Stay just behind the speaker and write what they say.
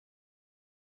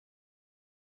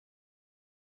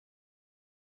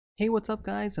Hey, what's up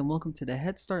guys, and welcome to the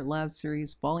Head Start Lab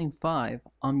series Volume 5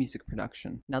 on music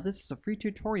production. Now this is a free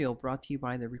tutorial brought to you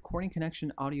by the Recording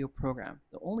Connection audio program,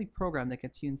 the only program that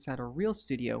gets you inside a real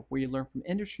studio where you learn from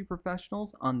industry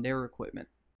professionals on their equipment.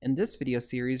 In this video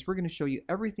series, we're going to show you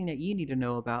everything that you need to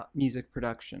know about music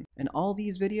production. And all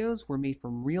these videos were made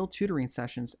from real tutoring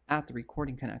sessions at the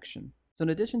Recording Connection. So in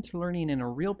addition to learning in a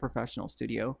real professional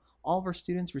studio, all of our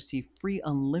students receive free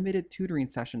unlimited tutoring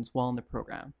sessions while in the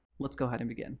program. Let's go ahead and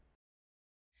begin.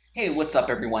 Hey, what's up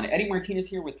everyone? Eddie Martinez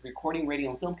here with Recording,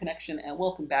 Radio, and Film Connection, and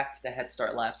welcome back to the Head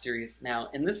Start Lab series. Now,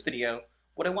 in this video,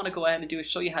 what I want to go ahead and do is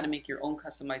show you how to make your own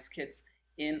customized kits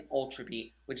in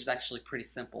Ultrabeat, which is actually pretty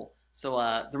simple. So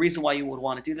the reason why you would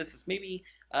want to do this is maybe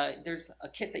there's a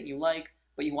kit that you like,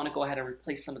 but you want to go ahead and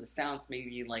replace some of the sounds,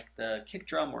 maybe like the kick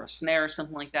drum or a snare or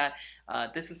something like that.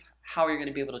 This is how you're going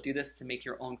to be able to do this to make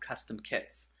your own custom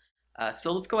kits.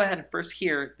 So let's go ahead and first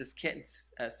hear this kit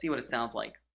and see what it sounds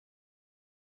like.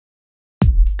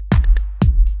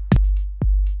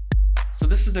 So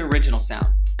this is the original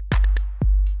sound.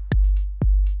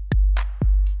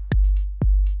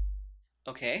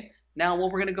 Okay, now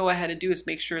what we're going to go ahead and do is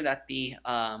make sure that the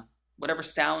whatever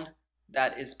sound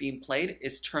that is being played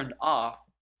is turned off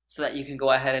so that you can go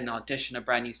ahead and audition a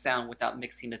brand new sound without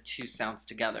mixing the two sounds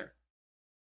together.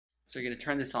 So you're going to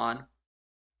turn this on,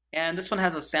 and this one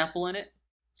has a sample in it,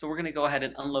 so we're going to go ahead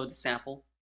and unload the sample.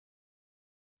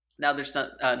 Now there's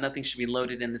nothing should be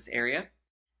loaded in this area.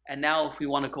 And now if we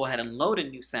want to go ahead and load a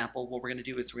new sample, what we're going to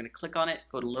do is we're going to click on it,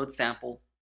 go to load sample,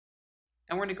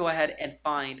 and we're going to go ahead and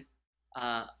find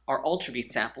our Ultrabeat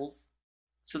samples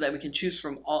so that we can choose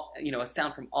from all, a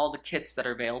sound from all the kits that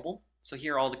are available. So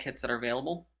here are all the kits that are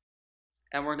available,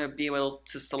 and we're going to be able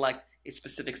to select a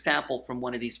specific sample from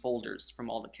one of these folders from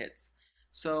all the kits.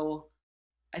 So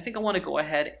I think I want to go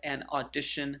ahead and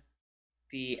audition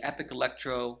the Epic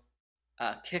Electro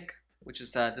kick, which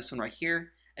is this one right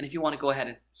here. And if you want to go ahead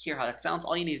and hear how that sounds,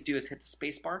 all you need to do is hit the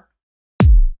space bar.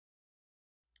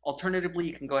 Alternatively,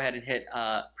 you can go ahead and hit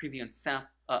preview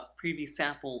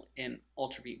sample in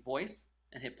Ultrabeat voice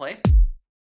and hit play.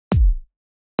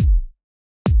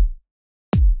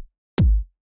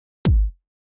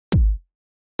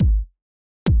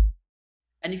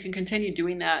 And you can continue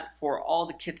doing that for all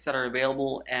the kits that are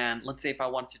available. And let's say if I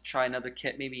want to try another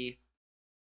kit, maybe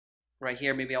right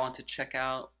here, maybe I want to check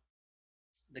out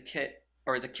the kit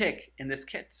or the kick in this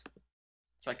kit.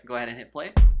 So I can go ahead and hit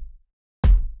play.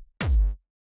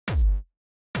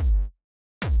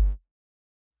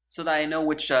 So that I know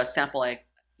which sample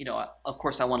of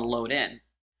course I want to load in.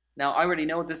 Now I already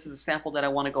know this is a sample that I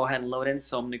want to go ahead and load in,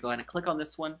 so I'm going to go ahead and click on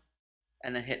this one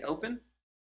and then hit open.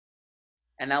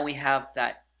 And now we have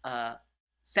that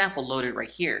sample loaded right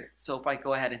here. So if I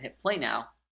go ahead and hit play now,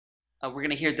 we're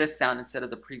going to hear this sound instead of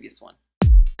the previous one.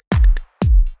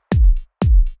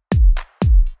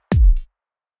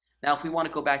 Now if we want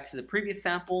to go back to the previous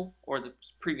sample or the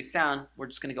previous sound, we're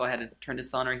just going to go ahead and turn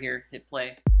this on right here, hit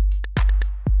play.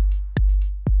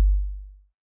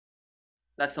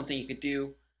 That's something you could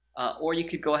do. Or you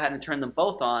could go ahead and turn them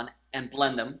both on and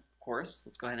blend them, of course.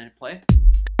 Let's go ahead and hit play.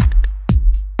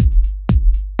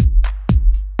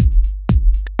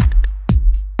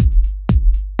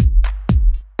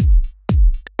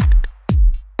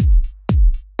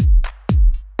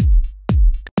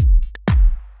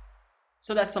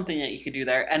 So that's something that you could do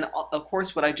there. And of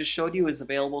course, what I just showed you is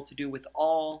available to do with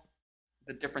all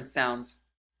the different sounds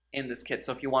in this kit.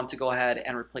 So if you want to go ahead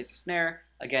and replace a snare,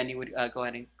 again, you would go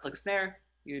ahead and click snare.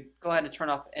 You'd go ahead and turn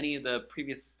off any of the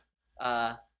previous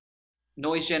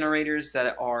noise generators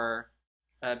that are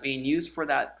being used for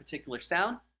that particular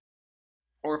sound.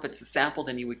 Or if it's a sample,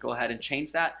 then you would go ahead and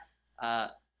change that.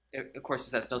 Of course, it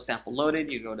says no sample loaded.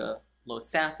 You go to load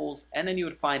samples, and then you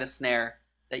would find a snare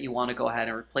that you want to go ahead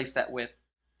and replace that with.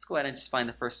 Let's go ahead and just find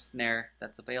the first snare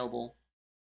that's available.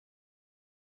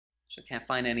 So I can't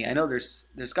find any. I know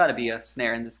there's got to be a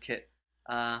snare in this kit,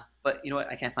 but you know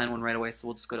what? I can't find one right away. So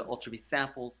we'll just go to Ultrabeat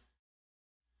samples,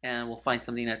 and we'll find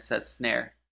something that says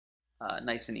snare,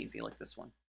 nice and easy like this one.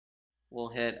 We'll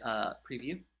hit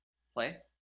preview, play.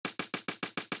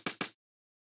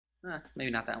 Maybe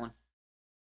not that one.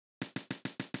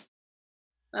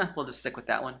 We'll just stick with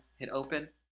that one. Hit open.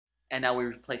 And now we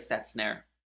replace that snare.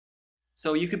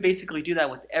 So you could basically do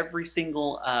that with every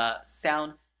single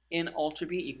sound in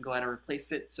Ultrabeat. You can go ahead and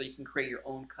replace it, so you can create your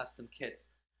own custom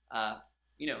kits,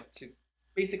 to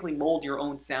basically mold your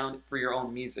own sound for your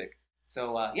own music.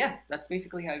 So yeah, that's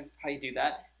basically how you do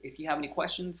that. If you have any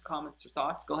questions, comments, or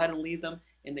thoughts, go ahead and leave them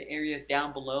in the area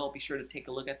down below. I'll be sure to take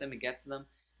a look at them and get to them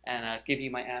and give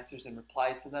you my answers and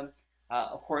replies to them.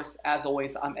 Of course, as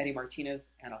always, I'm Eddie Martinez,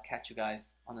 and I'll catch you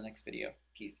guys on the next video.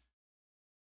 Peace.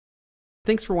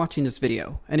 Thanks for watching this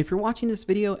video, and if you're watching this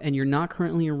video and you're not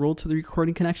currently enrolled to the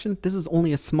Recording Connection, this is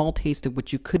only a small taste of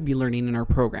what you could be learning in our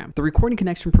program. The Recording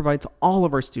Connection provides all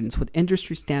of our students with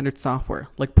industry standard software,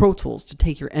 like Pro Tools, to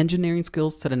take your engineering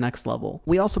skills to the next level.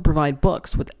 We also provide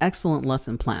books with excellent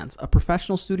lesson plans, a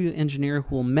professional studio engineer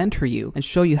who will mentor you and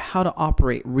show you how to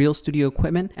operate real studio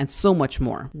equipment, and so much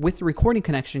more. With the Recording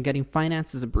Connection, getting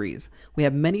finance is a breeze. We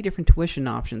have many different tuition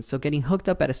options, so getting hooked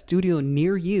up at a studio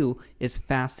near you is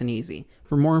fast and easy.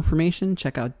 For more information,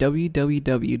 check out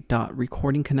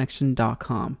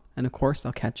www.recordingconnection.com. And of course,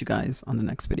 I'll catch you guys on the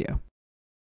next video.